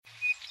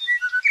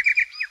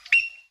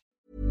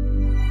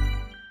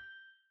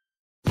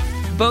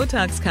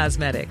Botox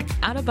Cosmetic,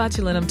 out of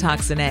botulinum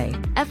toxin A,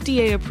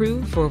 FDA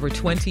approved for over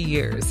 20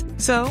 years.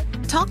 So,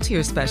 talk to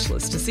your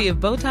specialist to see if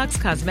Botox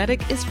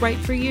Cosmetic is right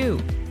for you.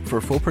 For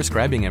full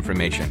prescribing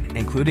information,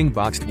 including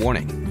boxed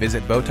warning,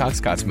 visit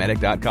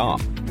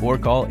BotoxCosmetic.com or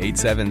call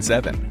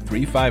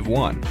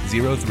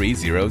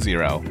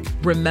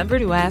 877-351-0300. Remember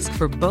to ask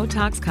for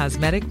Botox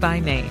Cosmetic by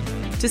name.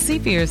 To see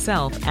for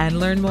yourself and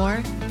learn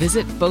more,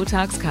 visit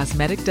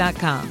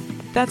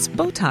BotoxCosmetic.com. That's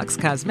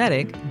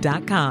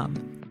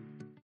BotoxCosmetic.com.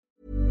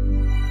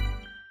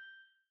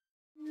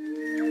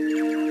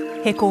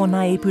 He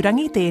kōna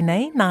ipurangi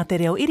tēnei nā te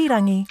reo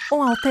irirangi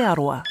o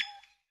Aotearoa.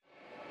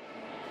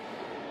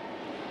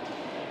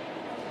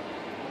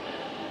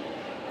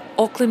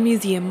 Auckland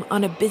Museum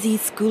on a busy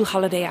school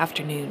holiday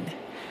afternoon.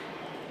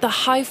 The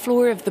high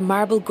floor of the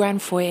marble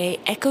grand foyer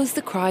echoes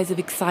the cries of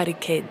excited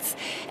kids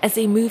as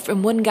they move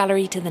from one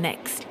gallery to the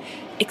next,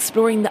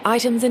 exploring the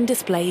items and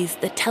displays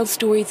that tell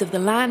stories of the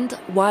land,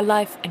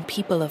 wildlife and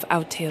people of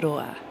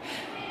Aotearoa.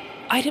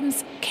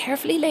 Items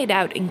carefully laid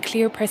out in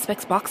clear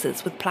perspex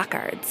boxes with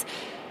placards,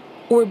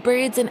 or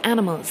birds and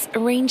animals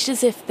arranged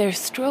as if they're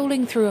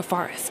strolling through a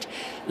forest,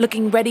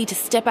 looking ready to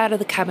step out of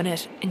the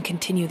cabinet and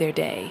continue their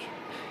day.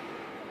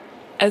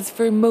 As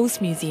for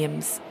most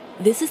museums,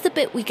 this is the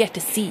bit we get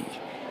to see,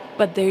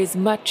 but there's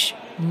much,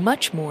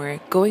 much more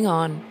going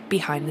on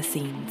behind the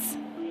scenes.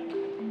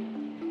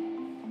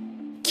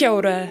 Kia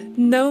ora,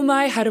 nau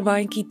mai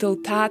harawai ki tō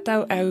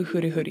tātou au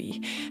hurihuri.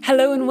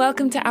 Hello and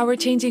welcome to Our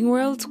Changing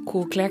World,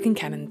 ko Claire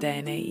Kincannon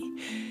tēnei.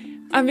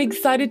 I'm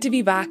excited to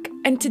be back,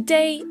 and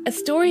today, a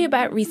story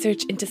about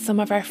research into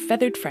some of our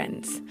feathered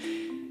friends.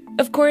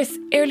 Of course,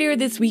 earlier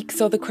this week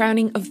saw the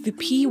crowning of the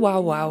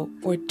Piwawau,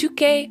 or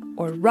Tuke,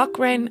 or rock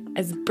wren,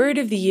 as Bird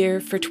of the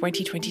Year for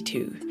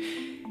 2022.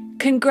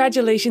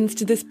 Congratulations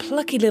to this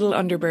plucky little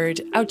underbird,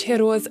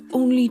 Aotearoa's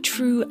only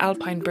true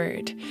alpine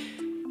bird.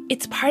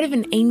 It's part of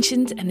an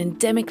ancient and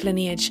endemic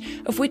lineage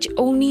of which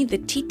only the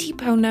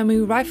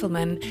Titipaunamu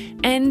rifleman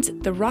and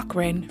the rock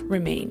wren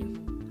remain.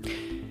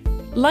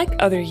 Like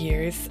other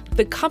years,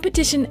 the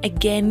competition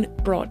again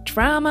brought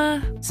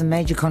drama. Some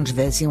major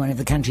controversy in one of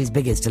the country's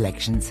biggest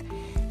elections.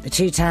 The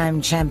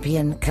two-time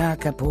champion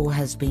Kakapo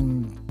has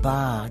been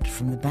barred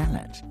from the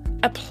ballot.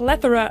 A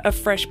plethora of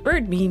fresh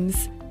bird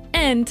memes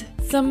and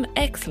some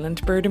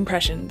excellent bird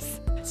impressions.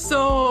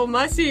 So,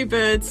 my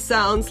seabird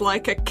sounds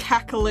like a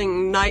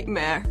cackling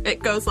nightmare.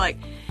 It goes like...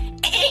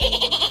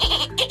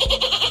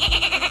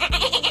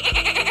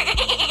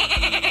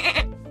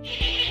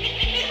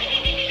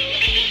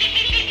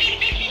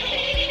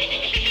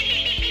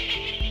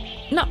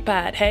 Not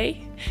bad,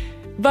 hey?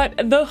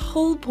 But the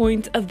whole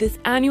point of this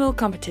annual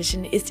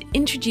competition is to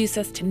introduce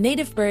us to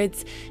native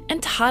birds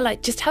and to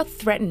highlight just how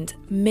threatened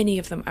many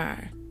of them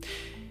are.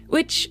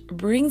 Which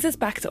brings us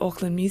back to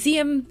Auckland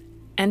Museum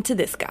and to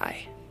this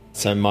guy.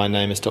 So my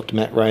name is Dr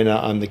Matt Rayner.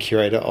 I'm the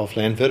curator of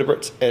land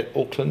vertebrates at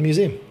Auckland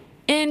Museum.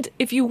 And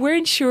if you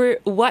weren't sure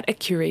what a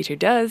curator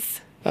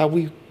does...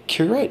 we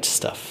curate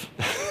stuff.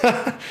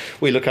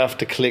 We look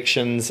after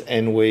collections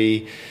and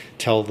we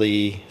tell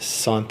the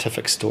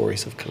scientific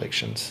stories of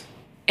collections.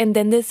 And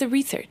then there's the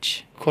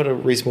research. Quite a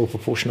reasonable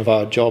proportion of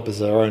our job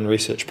is our own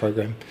research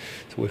program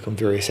to work on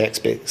various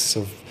aspects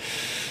of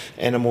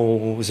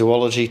animal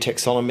zoology,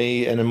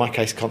 taxonomy, and in my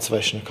case,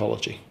 conservation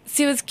ecology.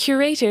 So as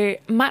curator,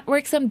 Matt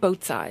works on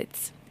both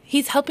sides.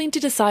 He's helping to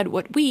decide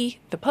what we,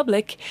 the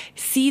public,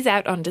 sees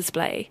out on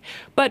display.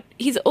 But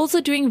he's also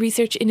doing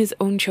research in his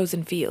own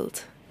chosen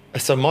field.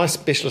 So my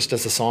specialist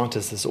as a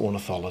scientist is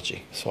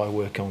ornithology. So I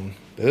work on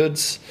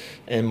birds,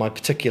 and my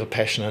particular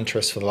passion and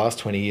interest for the last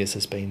 20 years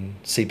has been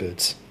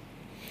seabirds,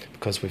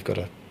 because we've got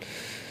a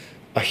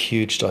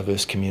huge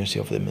diverse community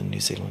of them in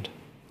New Zealand.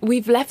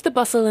 We've left the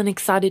bustle and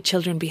excited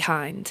children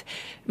behind.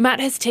 Matt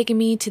has taken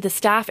me to the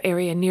staff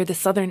area near the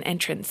southern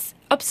entrance,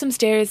 up some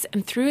stairs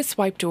and through a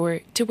swipe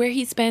door to where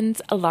he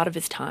spends a lot of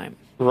his time.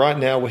 Right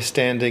now we're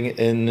standing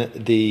in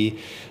the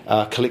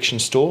collection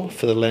store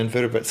for the land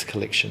vertebrates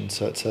collection.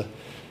 So it's a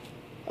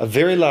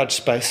very large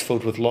space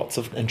filled with lots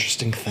of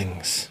interesting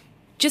things.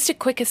 Just a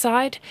quick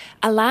aside,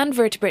 a land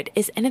vertebrate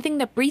is anything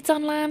that breathes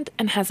on land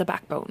and has a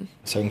backbone.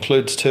 So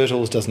includes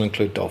turtles, doesn't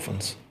include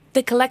dolphins.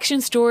 The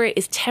collection store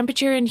is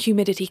temperature and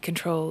humidity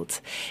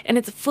controlled, and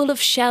it's full of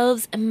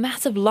shelves and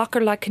massive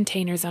locker-like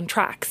containers on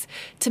tracks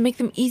to make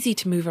them easy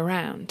to move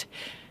around.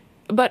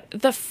 But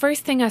the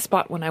first thing I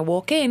spot when I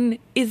walk in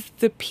is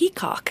the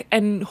peacock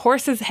and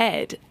horse's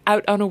head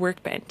out on a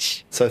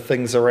workbench. So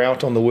things are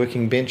out on the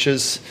working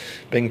benches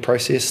being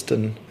processed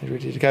and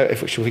ready to go.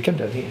 Should we come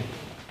down here?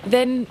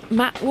 Then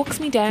Matt walks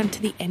me down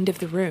to the end of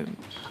the room.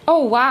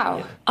 Oh,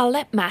 wow. I'll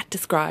let Matt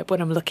describe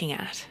what I'm looking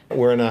at.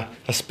 We're in a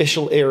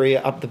special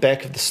area up the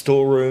back of the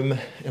storeroom,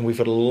 and we've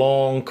got a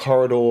long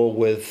corridor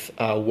with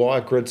wire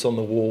grids on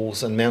the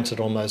walls, and mounted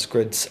on those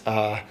grids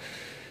are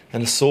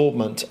an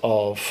assortment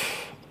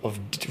of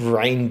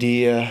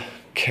reindeer,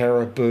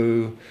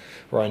 caribou,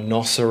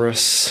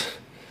 rhinoceros,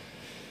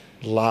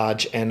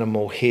 large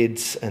animal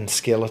heads and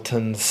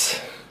skeletons.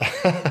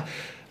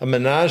 A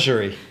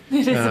menagerie.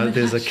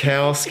 There's a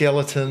cow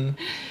skeleton,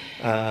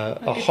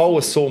 a whole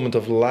assortment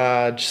of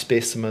large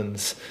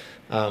specimens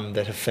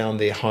that have found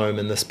their home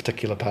in this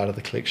particular part of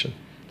the collection.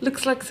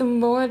 Looks like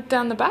some more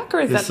down the back, or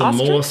is There's that some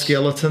ostrich? more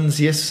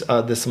skeletons, yes.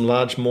 There's some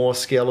large Moor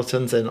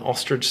skeletons and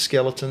ostrich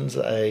skeletons,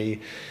 a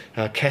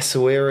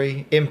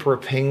cassowary, emperor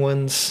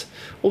penguins,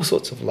 all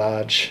sorts of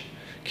large,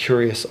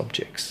 curious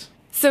objects.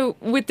 So,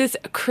 with this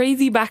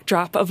crazy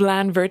backdrop of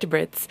land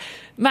vertebrates,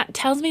 Matt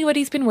tells me what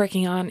he's been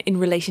working on in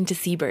relation to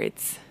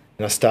seabirds.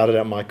 I started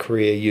out my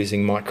career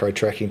using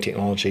micro-tracking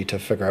technology to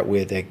figure out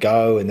where they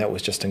go, and that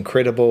was just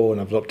incredible.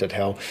 And I've looked at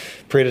how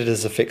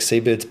predators affect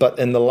seabirds. But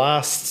in the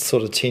last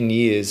sort of 10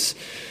 years,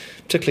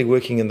 particularly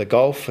working in the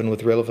Gulf and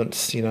with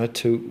relevance,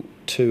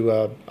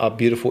 to our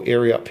beautiful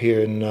area up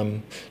here in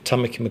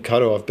Tamaki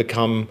Makaurau, I've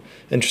become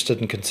interested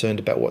and concerned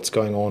about what's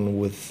going on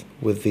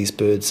with these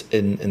birds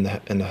in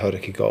the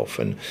Hauraki Gulf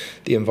and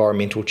the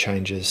environmental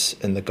changes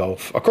in the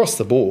Gulf across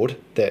the board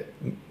that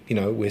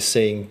we're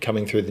seeing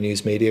coming through the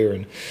news media,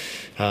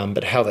 and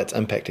but how that's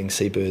impacting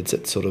seabirds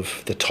at sort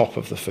of the top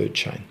of the food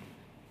chain.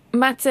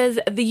 Matt says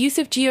the use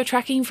of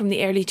geo-tracking from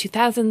the early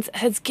 2000s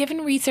has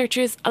given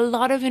researchers a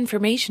lot of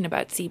information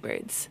about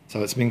seabirds.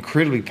 So it's been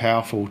incredibly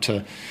powerful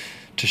to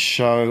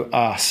show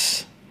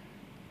us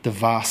the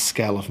vast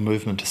scale of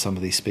movement of some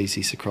of these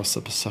species across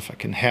the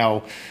Pacific, and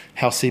how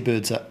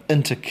seabirds are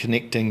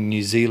interconnecting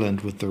New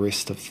Zealand with the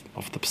rest of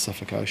the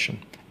Pacific Ocean.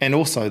 And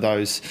also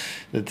those,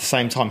 at the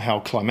same time,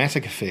 how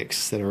climatic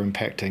effects that are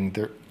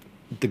impacting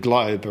the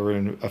globe are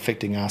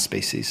affecting our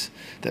species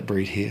that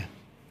breed here.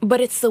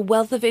 But it's the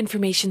wealth of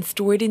information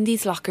stored in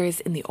these lockers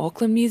in the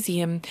Auckland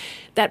Museum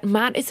that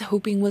Matt is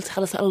hoping will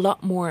tell us a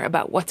lot more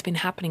about what's been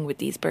happening with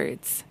these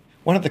birds.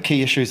 One of the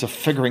key issues of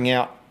figuring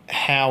out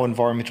how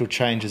environmental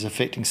change is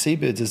affecting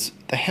seabirds is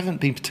they haven't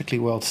been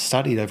particularly well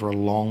studied over a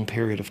long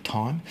period of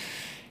time.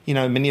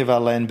 Many of our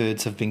land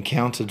birds have been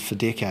counted for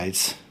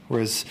decades,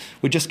 whereas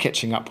we're just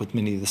catching up with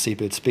many of the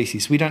seabird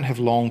species. We don't have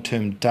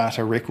long-term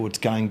data records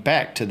going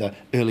back to the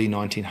early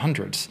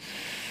 1900s.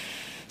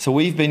 So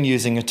we've been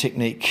using a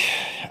technique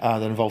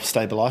that involves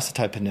stable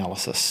isotope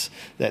analysis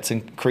that's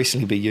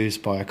increasingly been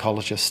used by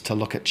ecologists to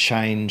look at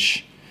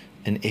change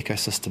in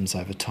ecosystems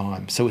over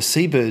time. So with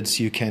seabirds,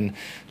 you can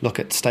look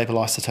at stable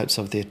isotopes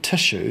of their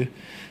tissue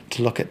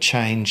to look at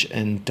change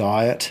in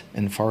diet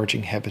and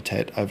foraging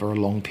habitat over a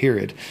long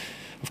period.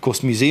 Of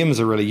course, museums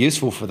are really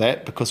useful for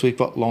that because we've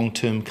got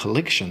long-term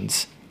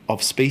collections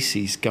of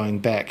species going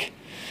back,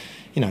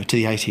 to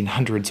the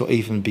 1800s or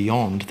even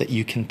beyond that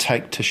you can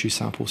take tissue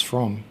samples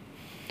from.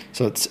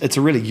 So it's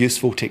a really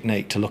useful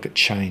technique to look at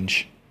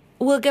change.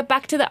 We'll get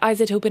back to the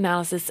isotope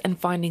analysis and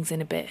findings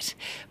in a bit.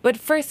 But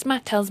first,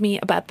 Matt tells me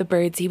about the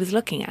birds he was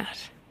looking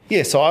at.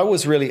 Yeah, so I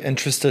was really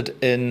interested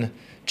in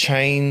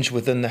change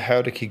within the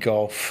Hauraki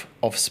Gulf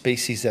of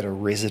species that are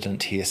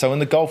resident here. So in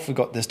the Gulf,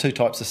 there's two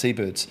types of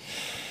seabirds.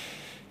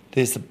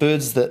 There's the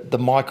birds, the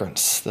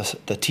migrants,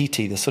 the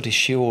titi, the sooty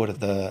shiord,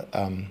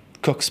 the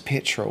Cook's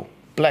petrel,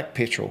 black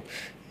petrel.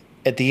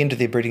 At the end of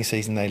their breeding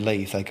season, they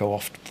leave. They go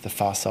off to the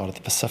far side of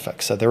the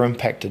Pacific. So they're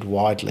impacted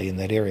widely in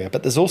that area.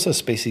 But there's also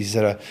species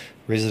that are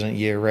resident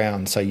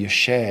year-round. So your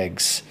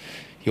shags,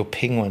 your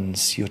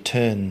penguins, your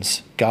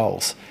terns,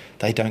 gulls,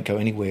 they don't go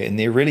anywhere. And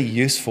they're really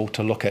useful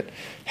to look at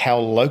how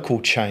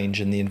local change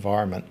in the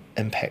environment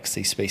impacts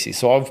these species.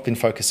 So I've been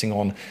focusing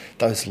on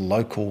those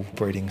local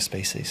breeding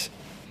species.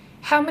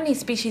 How many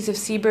species of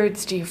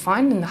seabirds do you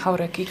find in the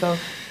Hauraki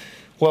Gulf?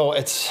 Well,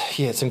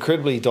 it's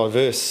incredibly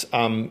diverse.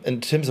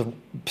 In terms of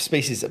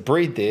species that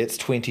breed there, it's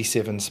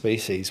 27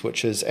 species,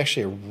 which is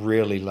actually a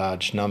really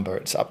large number.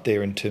 It's up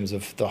there in terms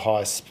of the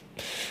highest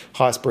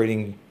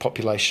breeding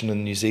population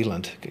in New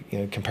Zealand,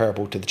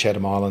 comparable to the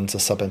Chatham Islands, the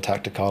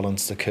Subantarctic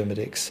Islands, the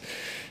Kermadec.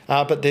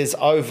 But there's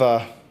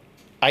over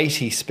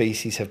 80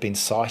 species have been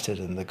sighted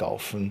in the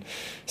Gulf. And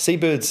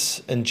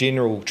seabirds in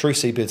general, true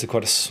seabirds, are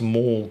quite a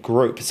small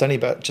group. It's only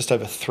about just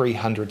over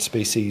 300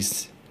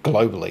 species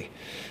globally.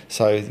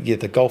 So,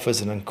 the Gulf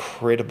is an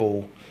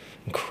incredible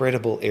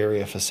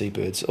area for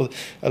seabirds.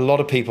 A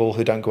lot of people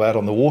who don't go out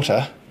on the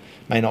water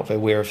may not be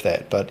aware of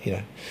that, but,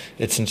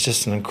 it's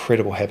just an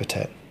incredible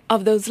habitat.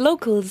 Of those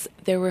locals,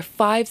 there were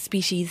 5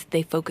 species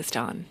they focused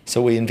on.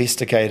 So we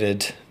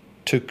investigated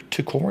two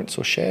cormorants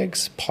or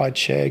shags, pied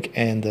shag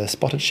and the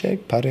spotted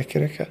shag,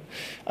 parekireka,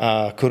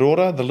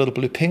 kurora, the little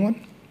blue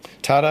penguin,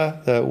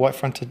 tara, the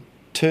white-fronted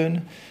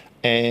tern,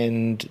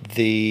 and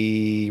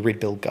the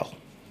red-billed gull.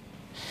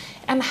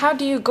 And how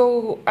do you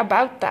go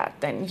about that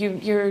then?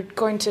 You're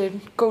going to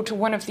go to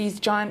one of these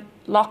giant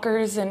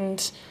lockers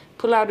and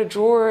pull out a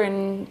drawer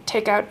and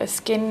take out a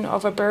skin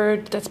of a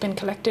bird that's been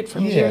collected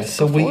from years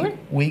before? So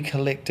we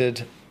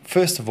collected,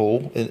 first of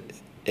all,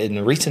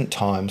 in recent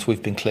times,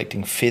 we've been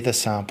collecting feather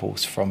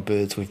samples from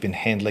birds we've been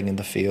handling in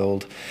the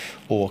field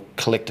or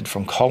collected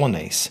from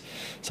colonies.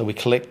 So we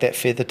collect that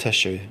feather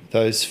tissue.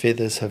 Those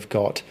feathers have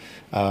got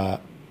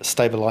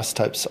stable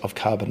isotopes of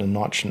carbon and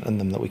nitrogen in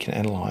them that we can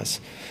analyse.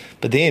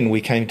 But then we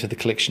came to the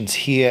collections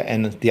here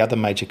and the other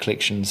major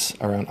collections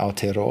around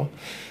Aotearoa,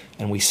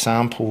 and we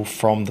sample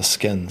from the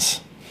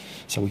skins.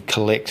 So we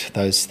collect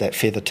that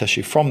feather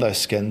tissue from those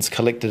skins,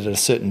 collected at a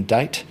certain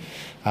date,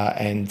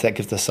 and that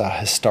gives us a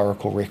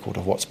historical record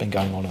of what's been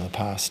going on in the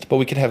past. But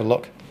we could have a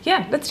look.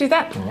 Yeah, let's do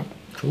that. All right,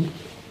 cool.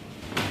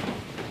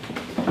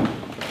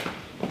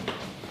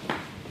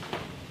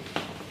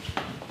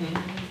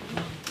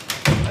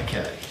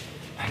 Okay.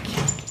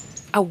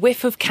 A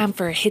whiff of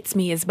camphor hits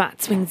me as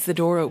Matt swings the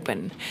door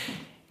open.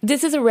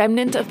 This is a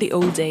remnant of the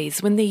old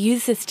days when they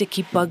used this to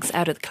keep bugs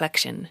out of the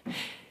collection.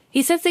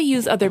 He says they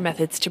use other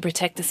methods to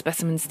protect the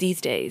specimens these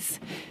days.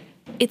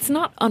 It's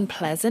not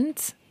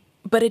unpleasant,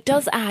 but it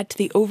does add to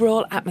the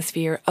overall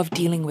atmosphere of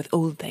dealing with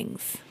old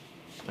things.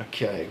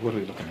 Okay, what are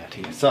we looking at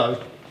here?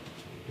 So,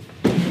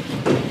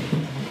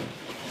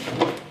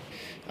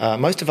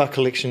 most of our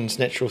collections,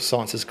 natural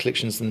sciences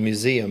collections in the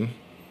museum,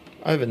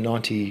 over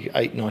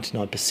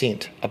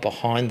 98-99% are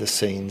behind the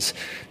scenes.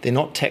 They're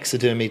not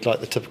taxidermied like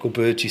the typical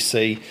birds you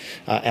see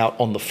out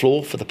on the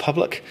floor for the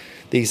public.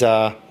 These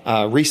are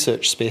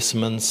research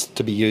specimens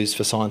to be used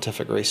for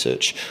scientific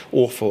research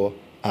or for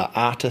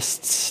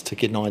artists to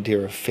get an idea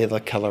of feather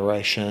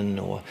coloration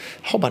or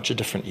a whole bunch of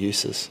different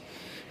uses.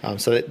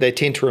 So they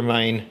tend to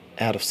remain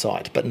out of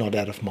sight but not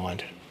out of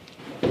mind.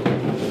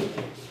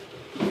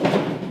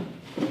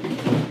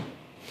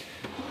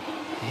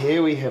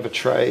 Here we have a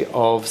tray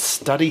of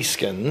study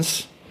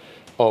skins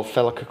of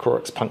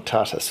Phalacrocorax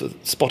punctatus,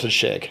 spotted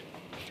shag.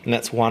 And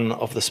that's one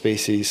of the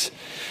species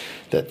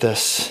that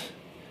this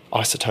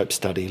isotope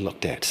study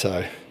looked at.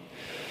 So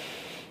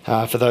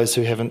for those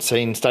who haven't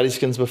seen study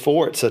skins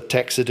before, it's a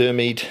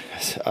taxidermied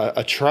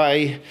a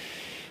tray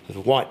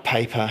with white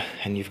paper,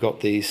 and you've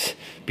got these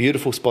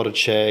beautiful spotted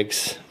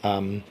shags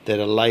that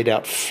are laid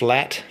out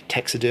flat,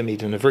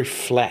 taxidermied in a very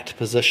flat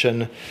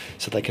position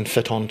so they can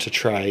fit onto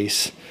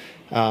trays.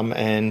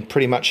 And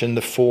pretty much in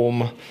the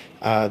form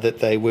that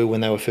they were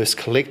when they were first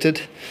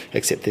collected,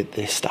 except that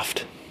they're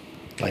stuffed,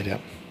 laid out.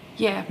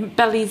 Yeah,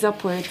 bellies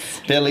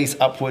upwards. Bellies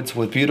upwards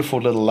with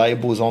beautiful little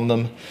labels on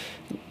them.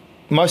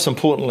 Most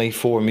importantly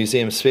for a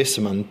museum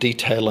specimen,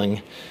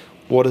 detailing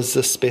what is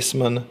this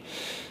specimen,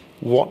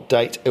 what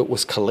date it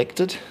was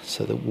collected,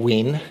 so the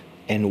when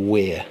and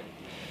where.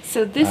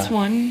 So this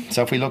one...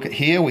 So if we look at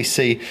here, we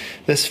see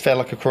this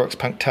Phalacrocorax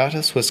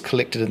punctatus was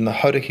collected in the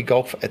Hauraki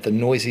Gulf at the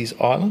Noises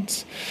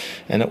Islands,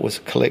 and it was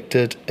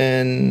collected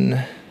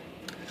in...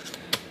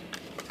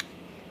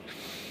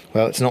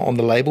 Well, it's not on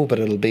the label, but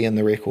it'll be in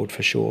the record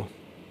for sure.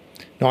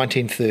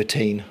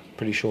 1913,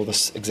 pretty sure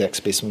this exact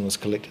specimen was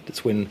collected.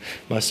 It's when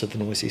most of the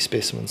noisy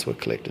specimens were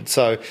collected.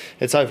 So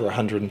it's over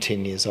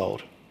 110 years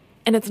old.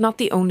 And it's not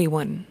the only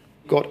one.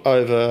 Got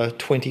over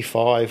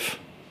 25...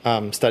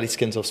 study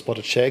skins of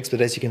spotted shags,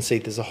 but as you can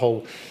see,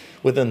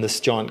 within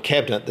this giant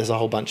cabinet, there's a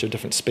whole bunch of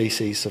different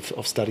species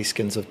of study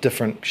skins of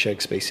different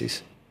shag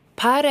species.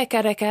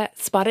 Pārekareka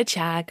spotted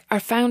shag are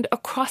found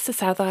across the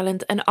South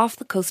Island and off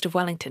the coast of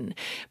Wellington,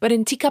 but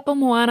in Tikapa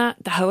Moana,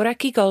 the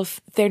Hauraki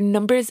Gulf, their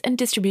numbers and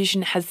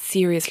distribution has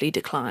seriously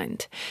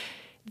declined.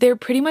 They're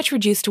pretty much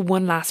reduced to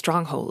one last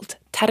stronghold,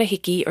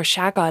 Tarahiki or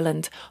Shag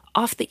Island,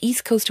 off the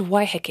east coast of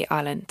Waiheke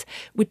Island,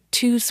 with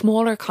two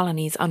smaller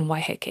colonies on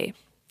Waiheke.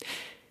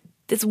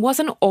 This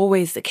wasn't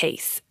always the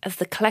case, as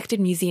the collected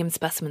museum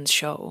specimens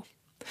show.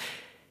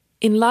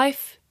 In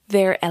life,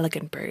 they're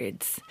elegant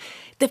birds.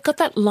 They've got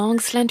that long,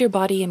 slender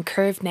body and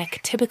curved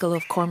neck typical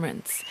of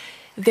cormorants.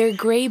 They're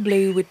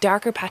grey-blue with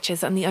darker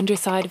patches on the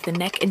underside of the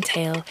neck and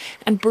tail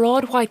and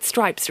broad white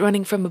stripes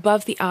running from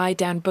above the eye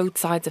down both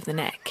sides of the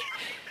neck.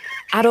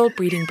 Adult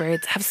breeding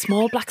birds have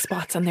small black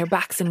spots on their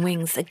backs and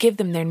wings that give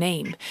them their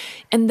name,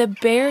 and the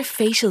bare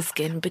facial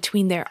skin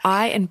between their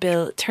eye and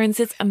bill turns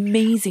this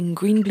amazing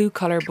green-blue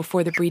colour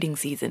before the breeding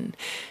season,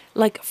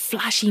 like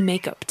flashy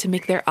makeup to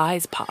make their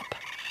eyes pop.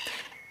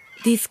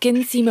 These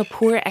skins seem a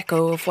poor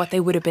echo of what they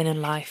would have been in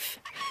life.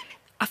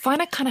 I find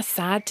it kind of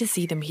sad to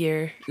see them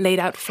here, laid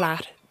out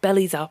flat,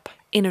 bellies up,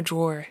 in a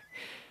drawer.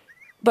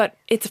 But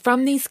it's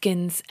from these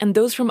skins and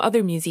those from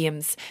other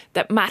museums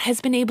that Matt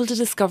has been able to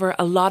discover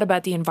a lot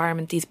about the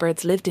environment these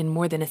birds lived in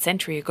more than a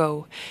century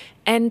ago,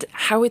 and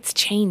how it's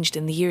changed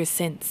in the years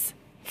since.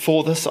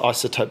 For this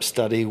isotope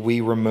study,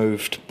 we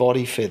removed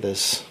body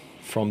feathers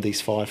from these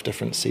 5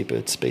 different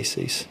seabird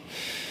species.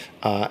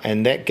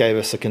 And that gave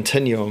us a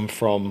continuum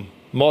from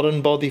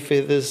modern body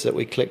feathers that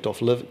we collected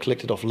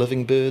off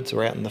living birds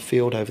or out in the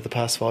field over the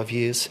past 5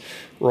 years,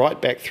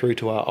 right back through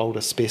to our older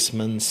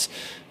specimens,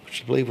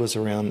 which I believe was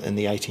around in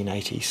the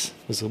 1880s,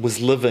 was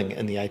living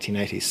in the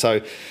 1880s. So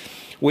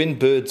when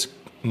birds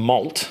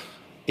molt,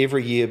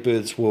 every year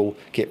birds will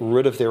get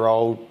rid of their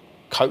old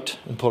coat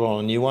and put on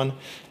a new one.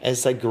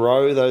 As they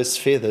grow those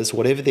feathers,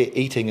 whatever they're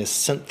eating is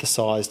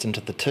synthesised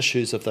into the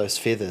tissues of those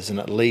feathers, and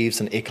it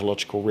leaves an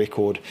ecological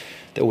record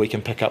that we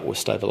can pick up with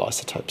stable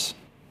isotopes.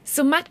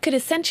 So Matt could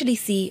essentially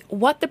see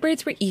what the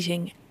birds were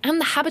eating and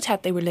the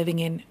habitat they were living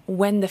in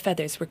when the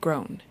feathers were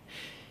grown.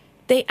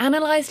 They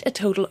analysed a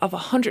total of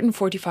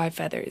 145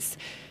 feathers.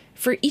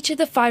 For each of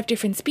the 5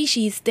 different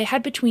species, they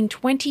had between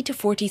 20 to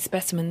 40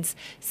 specimens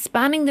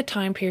spanning the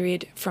time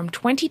period from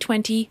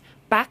 2020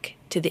 back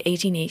to the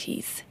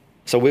 1880s.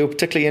 So we were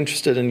particularly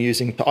interested in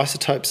using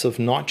isotopes of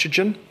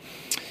nitrogen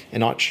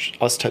and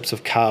isotopes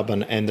of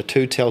carbon, and the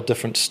two tell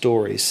different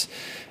stories.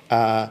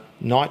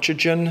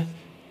 Nitrogen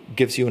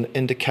gives you an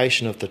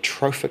indication of the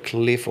trophic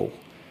level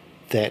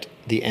that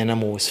the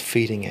animal is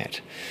feeding at.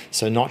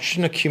 So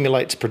nitrogen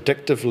accumulates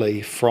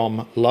predictively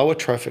from lower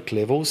trophic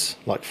levels,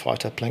 like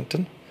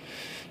phytoplankton,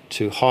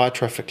 to higher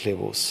trophic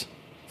levels,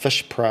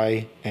 fish,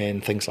 prey,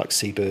 and things like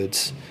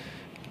seabirds,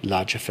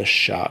 larger fish,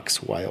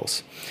 sharks,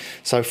 whales.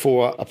 So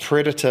for a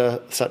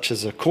predator such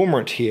as a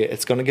cormorant here,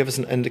 it's going to give us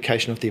an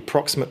indication of the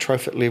approximate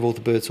trophic level the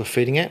birds were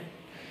feeding at,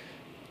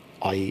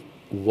 i.e.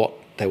 what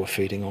they were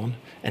feeding on,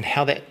 and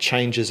how that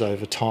changes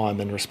over time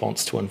in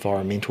response to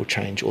environmental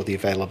change or the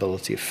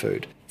availability of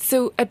food.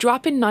 So a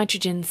drop in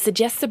nitrogen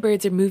suggests the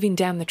birds are moving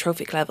down the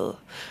trophic level.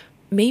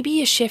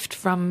 Maybe a shift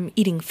from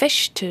eating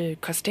fish to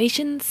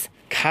crustaceans?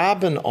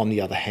 Carbon, on the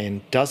other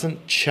hand,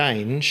 doesn't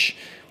change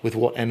with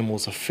what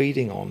animals are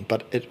feeding on,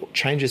 but it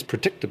changes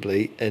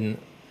predictably in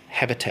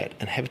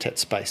habitat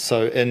space.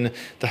 So in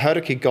the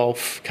Hauraki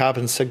Gulf,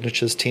 carbon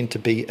signatures tend to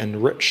be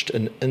enriched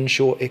in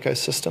inshore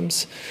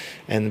ecosystems,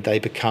 and they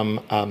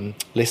become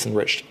less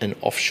enriched in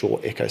offshore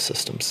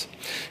ecosystems.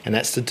 And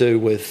that's to do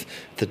with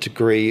the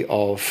degree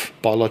of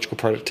biological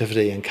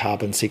productivity and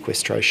carbon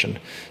sequestration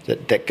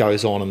that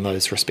goes on in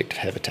those respective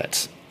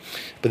habitats.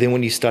 But then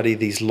when you study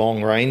these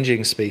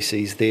long-ranging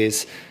species,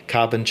 there's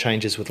carbon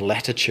changes with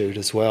latitude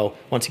as well.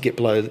 Once you get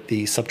below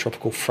the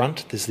subtropical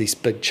front, there's these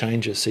big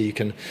changes. So you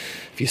can,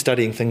 if you're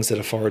studying things that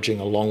are foraging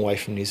a long way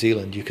from New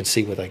Zealand, you can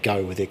see where they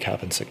go with their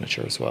carbon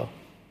signature as well.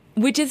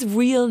 Which is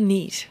real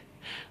neat.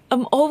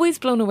 I'm always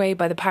blown away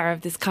by the power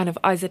of this kind of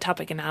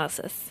isotopic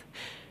analysis.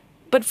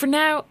 But for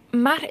now,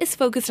 Matt is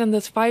focused on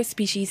those 5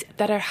 species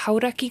that are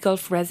Hauraki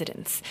Gulf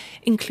residents,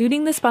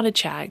 including the spotted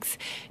shags,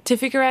 to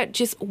figure out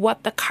just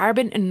what the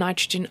carbon and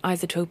nitrogen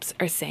isotopes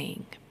are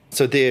saying.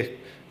 So they're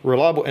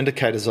reliable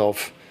indicators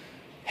of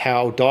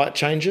how diet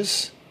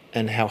changes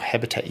and how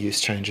habitat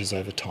use changes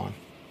over time,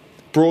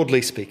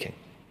 broadly speaking.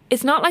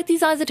 It's not like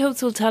these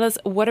isotopes will tell us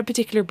what a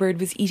particular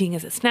bird was eating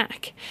as a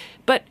snack,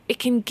 but it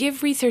can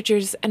give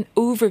researchers an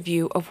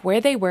overview of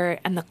where they were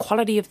and the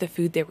quality of the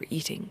food they were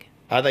eating.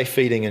 Are they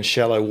feeding in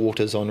shallow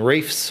waters on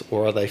reefs,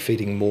 or are they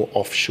feeding more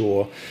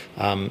offshore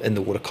in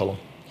the water column?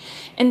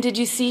 And did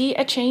you see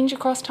a change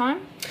across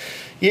time?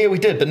 Yeah, we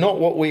did, but not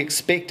what we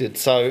expected.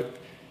 So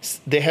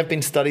there have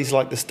been studies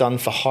like this done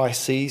for high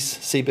seas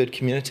seabird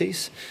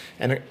communities,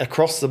 and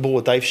across the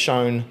board they've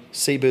shown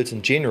seabirds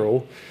in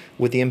general,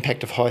 with the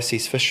impact of high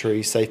seas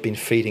fisheries, they've been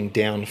feeding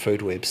down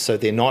food webs. So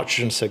their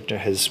nitrogen signature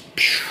has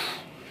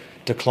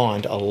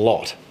declined a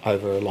lot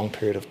over a long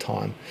period of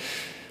time.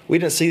 We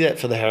didn't see that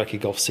for the Hauraki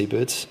Gulf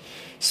seabirds.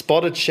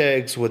 Spotted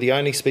shags were the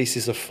only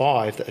species of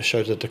 5 that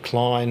showed a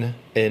decline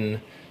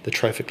in the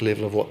trophic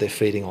level of what they're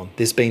feeding on.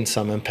 There's been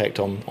some impact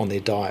on their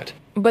diet.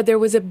 But there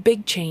was a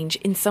big change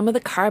in some of the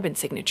carbon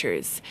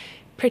signatures,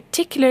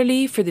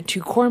 particularly for the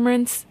 2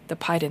 cormorants, the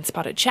pied and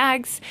spotted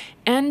shags,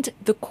 and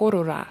the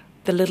korora,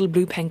 the little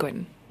blue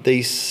penguin.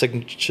 These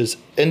signatures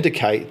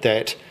indicate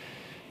that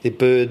the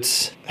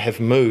birds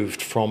have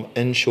moved from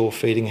inshore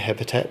feeding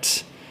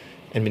habitats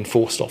and been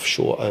forced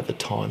offshore over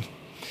time.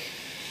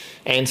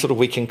 And sort of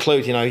we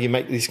conclude, you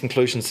make these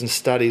conclusions in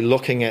study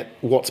looking at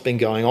what's been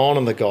going on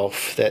in the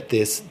Gulf, that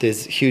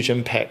there's huge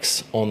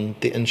impacts on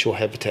the inshore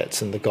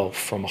habitats in the Gulf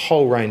from a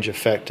whole range of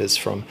factors,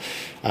 from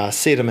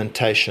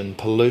sedimentation,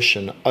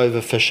 pollution,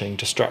 overfishing,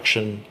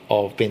 destruction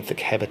of benthic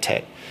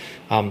habitat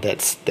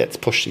that's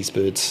pushed these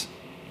birds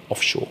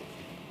offshore.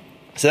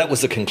 So that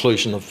was the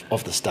conclusion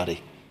of the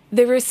study.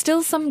 There are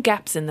still some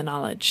gaps in the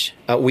knowledge.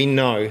 We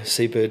know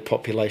seabird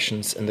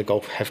populations in the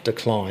Gulf have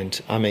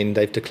declined. I mean,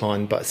 they've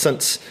declined, but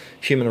since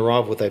human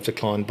arrival, they've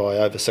declined by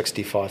over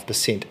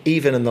 65%.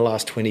 Even in the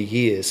last 20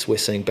 years, we're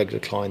seeing big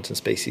declines in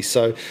species.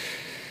 So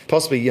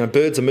possibly,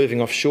 birds are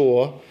moving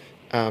offshore.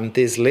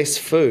 There's less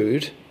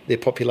food. Their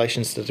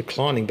populations are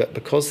declining, but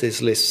because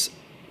there's less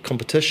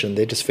competition,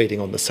 they're just feeding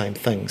on the same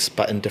things,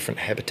 but in different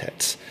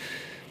habitats.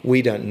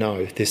 We don't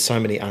know. There's so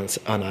many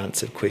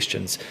unanswered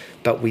questions.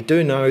 But we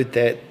do know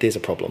that there's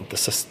a problem.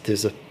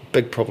 There's a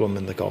big problem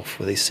in the Gulf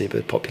with these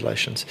seabird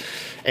populations.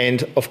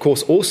 And, of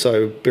course,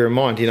 also bear in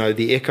mind,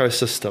 the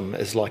ecosystem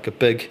is like a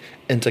big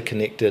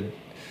interconnected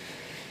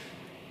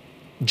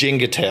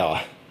Jenga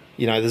tower.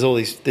 There's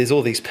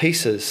all these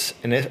pieces.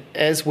 And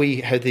as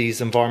we have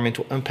these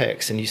environmental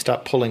impacts and you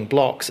start pulling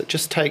blocks, it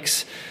just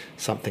takes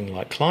something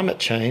like climate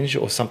change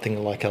or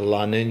something like a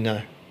La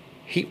Nina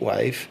heat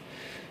wave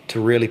to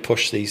really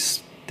push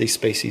these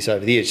species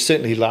over the edge.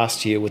 Certainly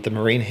last year with the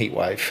marine heat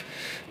wave,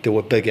 there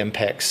were big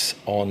impacts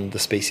on the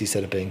species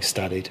that are being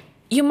studied.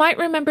 You might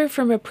remember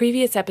from a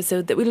previous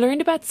episode that we learned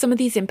about some of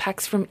these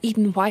impacts from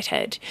Eden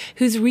Whitehead,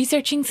 who's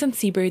researching some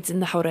seabirds in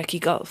the Hauraki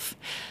Gulf.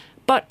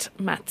 But,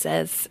 Matt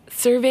says,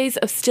 surveys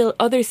of still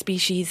other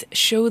species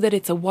show that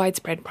it's a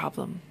widespread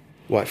problem.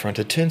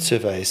 White-fronted tern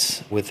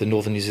surveys with the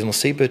Northern New Zealand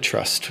Seabird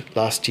Trust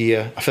last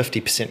year, a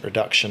 50%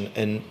 reduction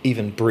in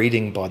even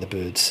breeding by the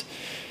birds.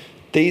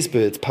 These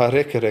birds,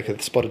 Pārekareka,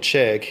 the spotted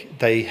shag,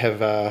 they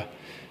have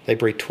They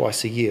breed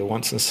twice a year,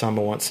 once in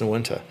summer, once in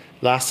winter.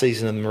 Last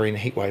season in the marine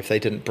heatwave, they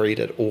didn't breed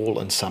at all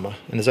in summer.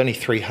 And there's only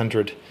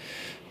 300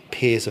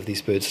 pairs of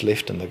these birds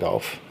left in the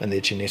Gulf, and they're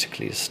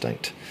genetically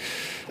distinct.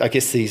 I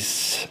guess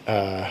these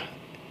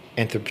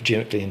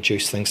anthropogenically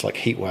induced things like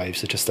heat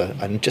waves are just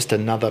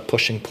another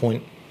pushing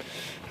point,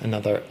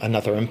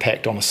 another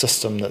impact on a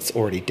system that's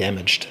already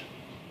damaged.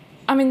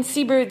 I mean,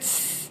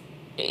 seabirds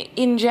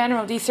in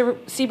general, these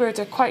seabirds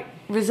are quite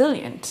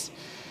resilient.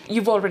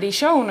 You've already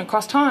shown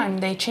across time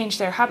they change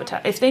their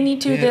habitat. If they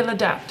need to, they'll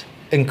adapt.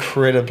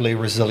 Incredibly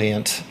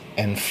resilient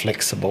and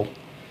flexible.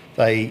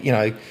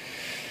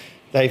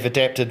 They've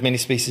adapted, many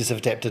species have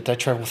adapted. They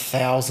travel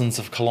thousands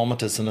of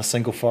kilometres in a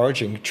single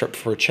foraging trip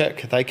for a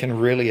chick. They can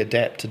really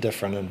adapt to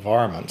different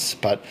environments,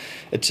 but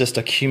it's just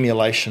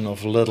accumulation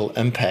of little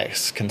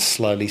impacts can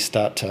slowly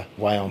start to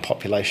weigh on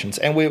populations.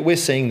 And we're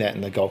seeing that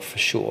in the Gulf for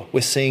sure.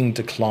 We're seeing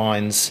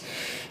declines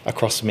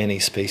across many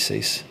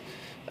species.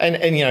 And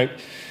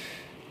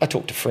I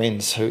talk to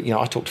friends who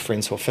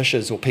are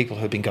fishers or people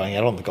who have been going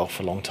out on the Gulf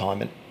for a long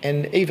time,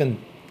 and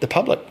even the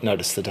public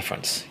notice the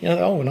difference.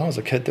 When I was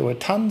a kid, there were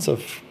tons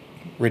of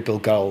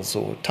red-billed gulls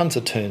or tons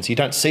of terns. You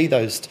don't see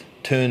those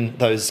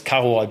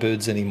kahawai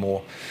birds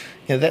anymore.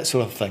 That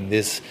sort of thing.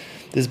 There's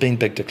been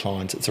big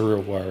declines. It's a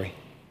real worry.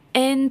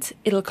 And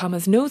it'll come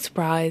as no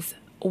surprise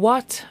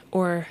what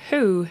or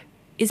who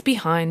is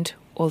behind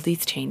all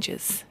these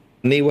changes.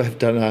 NIWA have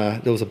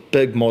there was a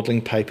big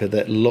modelling paper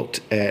that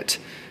looked at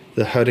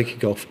the Hauraki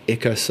Gulf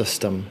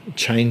ecosystem,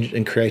 changed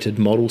and created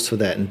models for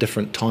that in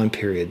different time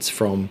periods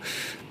from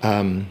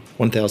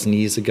 1,000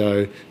 years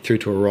ago through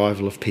to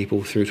arrival of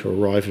people, through to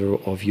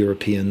arrival of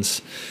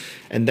Europeans.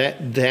 And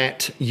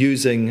that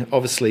using,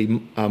 obviously,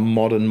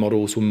 modern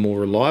models were more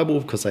reliable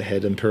because they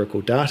had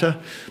empirical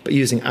data, but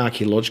using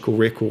archaeological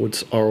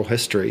records, oral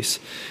histories.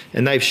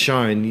 And they've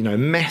shown,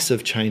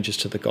 massive changes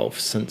to the Gulf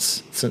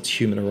since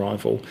human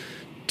arrival,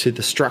 to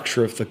the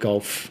structure of the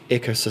Gulf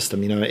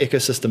ecosystem, an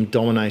ecosystem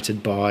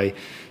dominated by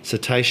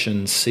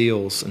cetaceans,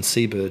 seals and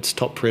seabirds,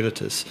 top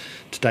predators.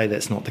 Today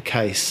that's not the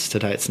case.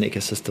 Today it's an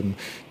ecosystem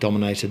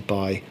dominated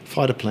by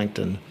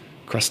phytoplankton,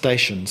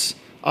 crustaceans,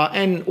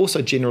 and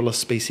also generalist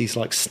species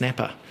like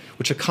snapper,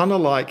 which are kind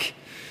of like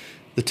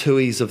the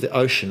tuis of the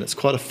ocean. It's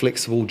quite a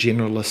flexible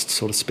generalist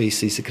sort of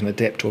species that can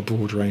adapt to a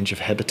broad range of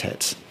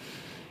habitats.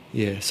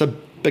 Yeah, so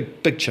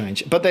big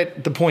change. But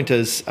the point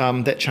is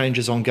that change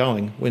is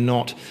ongoing. We're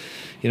not...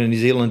 New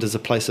Zealand is a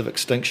place of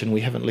extinction.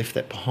 We haven't left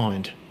that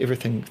behind.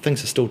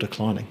 Things are still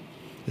declining.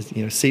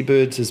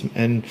 Seabirds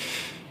and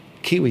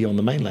kiwi on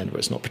the mainland where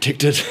it's not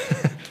protected,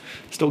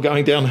 still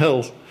going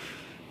downhill.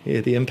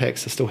 Yeah, the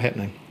impacts are still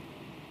happening.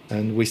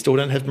 And we still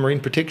don't have marine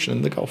protection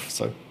in the Gulf,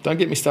 so don't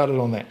get me started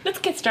on that. Let's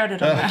get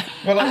started on that.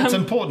 Well, it's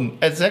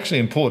important. It's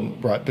actually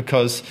important, right,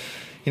 because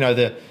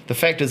the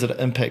factors that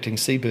are impacting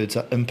seabirds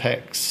are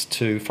impacts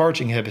to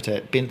foraging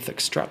habitat,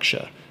 benthic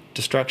structure,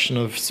 destruction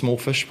of small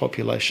fish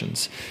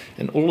populations,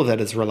 and all of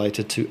that is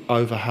related to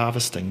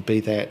over-harvesting,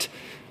 be that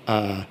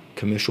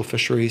commercial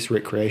fisheries,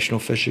 recreational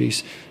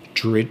fisheries,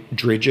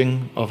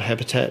 dredging of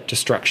habitat,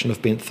 destruction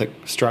of benthic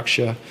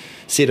structure,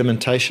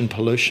 sedimentation,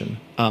 pollution.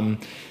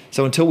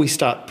 So until we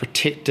start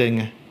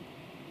protecting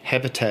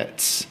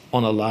habitats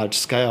on a large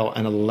scale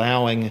and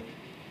allowing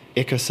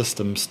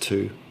ecosystems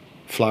to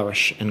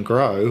flourish and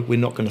grow, we're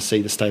not going to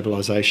see the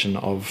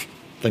stabilisation of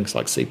things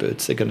like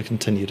seabirds. They're going to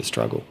continue to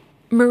struggle.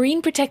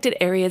 Marine protected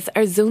areas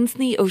are zones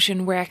in the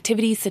ocean where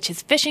activities such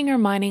as fishing or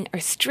mining are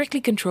strictly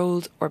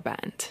controlled or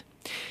banned.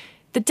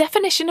 The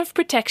definition of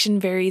protection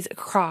varies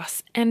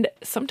across and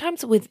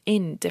sometimes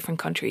within different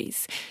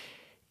countries.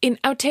 In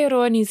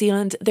Aotearoa, New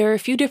Zealand, there are a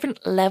few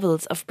different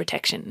levels of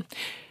protection.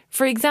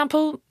 For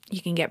example,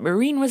 you can get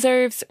marine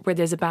reserves where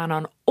there's a ban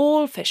on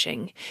all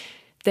fishing.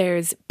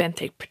 There's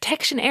benthic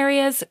protection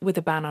areas with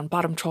a ban on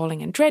bottom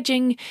trawling and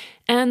dredging,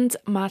 and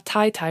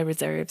Mātaitai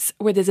reserves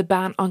where there's a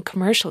ban on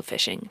commercial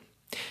fishing.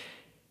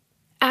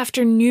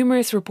 After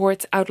numerous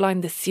reports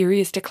outlined the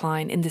serious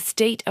decline in the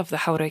state of the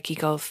Hauraki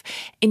Gulf,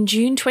 in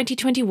June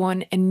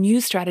 2021 a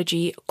new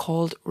strategy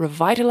called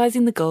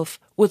Revitalising the Gulf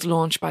was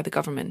launched by the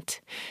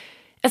government.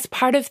 As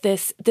part of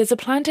this, there's a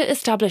plan to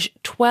establish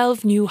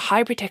 12 new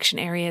high protection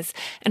areas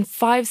and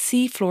 5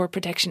 seafloor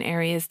protection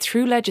areas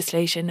through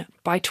legislation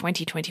by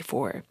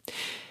 2024.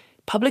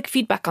 Public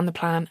feedback on the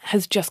plan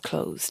has just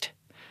closed.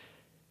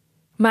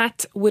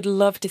 Matt would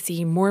love to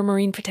see more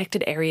marine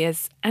protected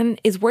areas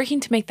and is working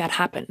to make that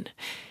happen.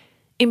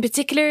 In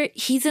particular,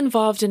 he's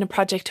involved in a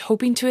project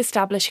hoping to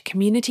establish a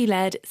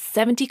community-led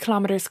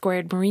 70-kilometre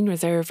squared marine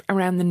reserve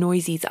around the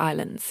Noises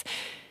Islands.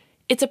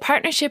 It's a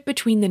partnership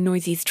between the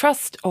Noises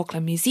Trust,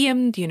 Auckland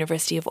Museum, the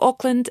University of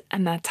Auckland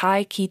and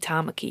Ngātai Ki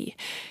Tāmaki,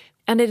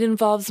 and it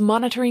involves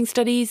monitoring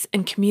studies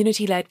and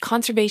community-led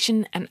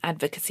conservation and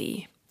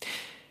advocacy.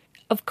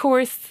 Of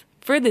course,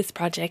 for this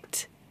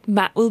project,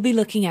 Matt will be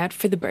looking out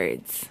for the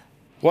birds.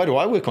 Why do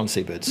I work on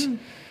seabirds?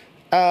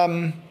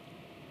 Because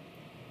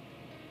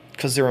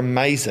they're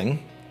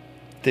amazing.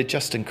 They're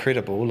just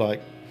incredible.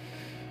 Like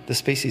the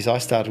species I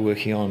started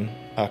working on,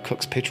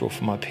 Cook's petrel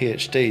for my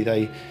PhD,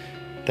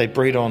 they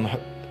breed on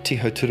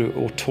Tihoturu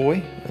or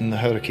Toi in the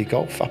Hauraki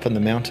Gulf, up in the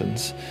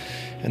mountains.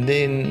 And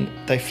then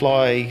they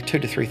fly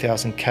 2,000 to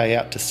 3,000 k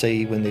out to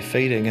sea when they're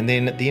feeding. And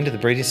then at the end of the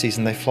breeding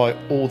season, they fly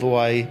all the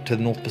way to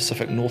the North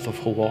Pacific, north of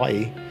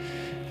Hawaii,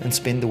 and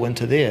spend the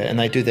winter there. And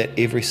they do that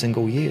every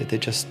single year.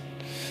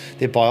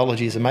 Their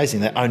biology is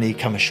amazing. They only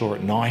come ashore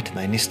at night, and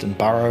they nest in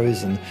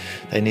burrows, and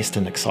they nest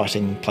in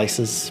exciting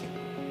places,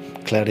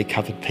 cloudy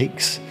covered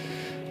peaks.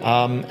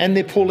 And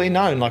they're poorly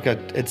known.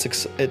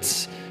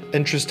 It's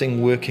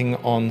interesting working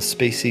on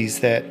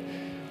species that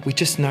we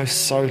just know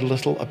so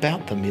little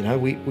about them.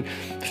 We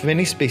for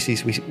many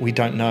species we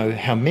don't know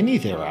how many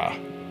there are,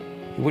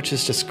 which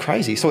is just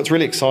crazy. So it's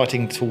really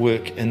exciting to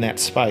work in that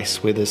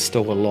space where there's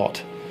still a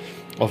lot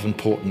of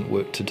important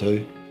work to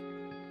do.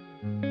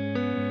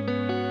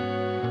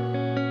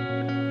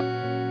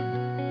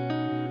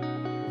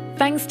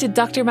 Thanks to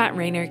Dr Matt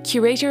Rayner,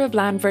 curator of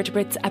land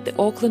vertebrates at the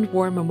Auckland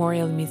War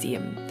Memorial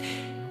Museum.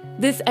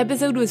 This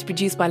episode was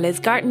produced by Liz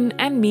Garton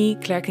and me,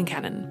 Claire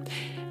Kincannon.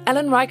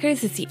 Ellen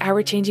Rikers is the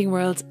Our Changing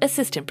World's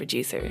assistant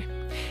producer.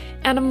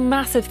 And a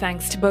massive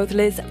thanks to both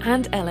Liz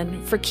and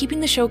Ellen for keeping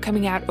the show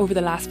coming out over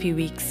the last few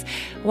weeks,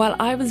 while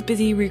I was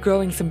busy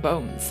regrowing some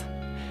bones.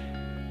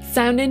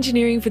 Sound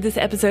engineering for this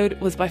episode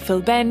was by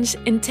Phil Benj,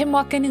 and Tim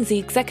Watkin is the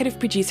executive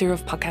producer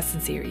of Podcasts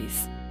and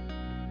Series.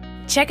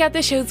 Check out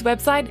the show's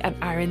website at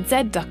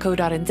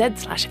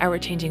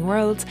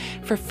rnz.co.nz/ourchangingworld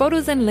for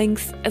photos and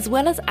links, as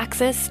well as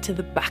access to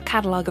the back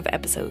catalogue of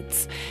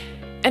episodes.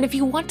 And if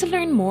you want to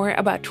learn more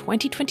about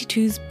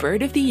 2022's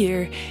Bird of the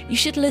Year, you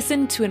should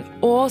listen to an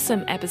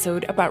awesome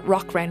episode about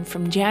rock wren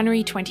from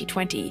January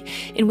 2020,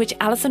 in which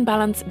Alison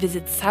Balance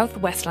visits South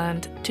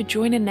Westland to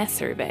join a nest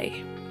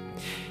survey.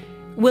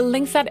 We'll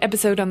link that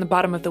episode on the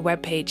bottom of the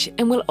webpage,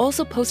 and we'll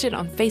also post it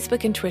on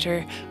Facebook and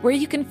Twitter, where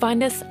you can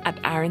find us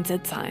at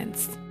RNZ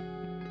Science.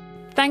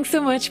 Thanks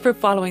so much for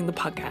following the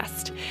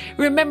podcast.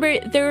 Remember,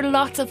 there are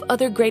lots of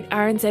other great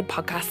RNZ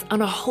podcasts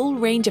on a whole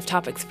range of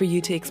topics for you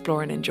to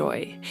explore and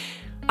enjoy.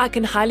 I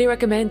can highly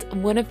recommend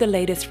one of the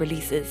latest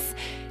releases,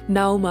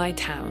 Now My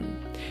Town.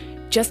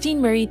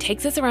 Justine Murray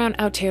takes us around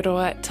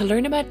Aotearoa to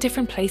learn about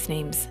different place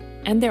names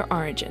and their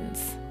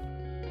origins.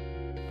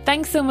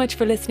 Thanks so much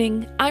for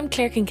listening. I'm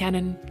Claire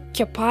Kincannon.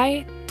 Kia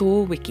pai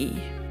tō wiki.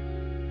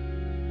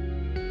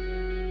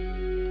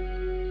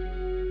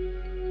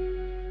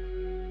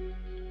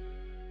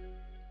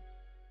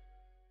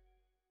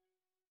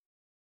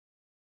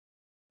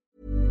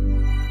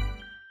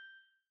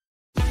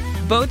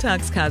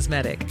 Botox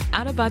Cosmetic,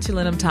 out of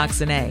botulinum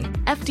toxin A,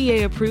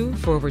 FDA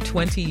approved for over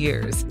 20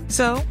 years.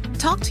 So,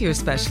 talk to your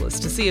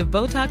specialist to see if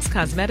Botox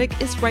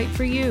Cosmetic is right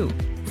for you.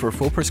 For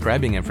full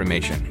prescribing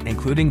information,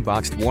 including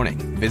boxed warning,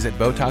 visit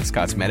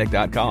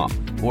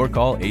BotoxCosmetic.com or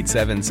call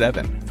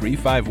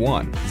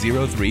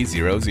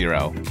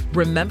 877-351-0300.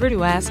 Remember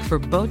to ask for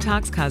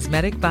Botox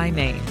Cosmetic by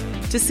name.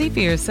 To see for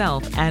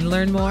yourself and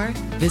learn more,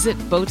 visit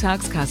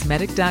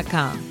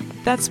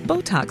BotoxCosmetic.com. That's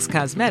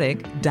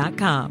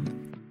BotoxCosmetic.com.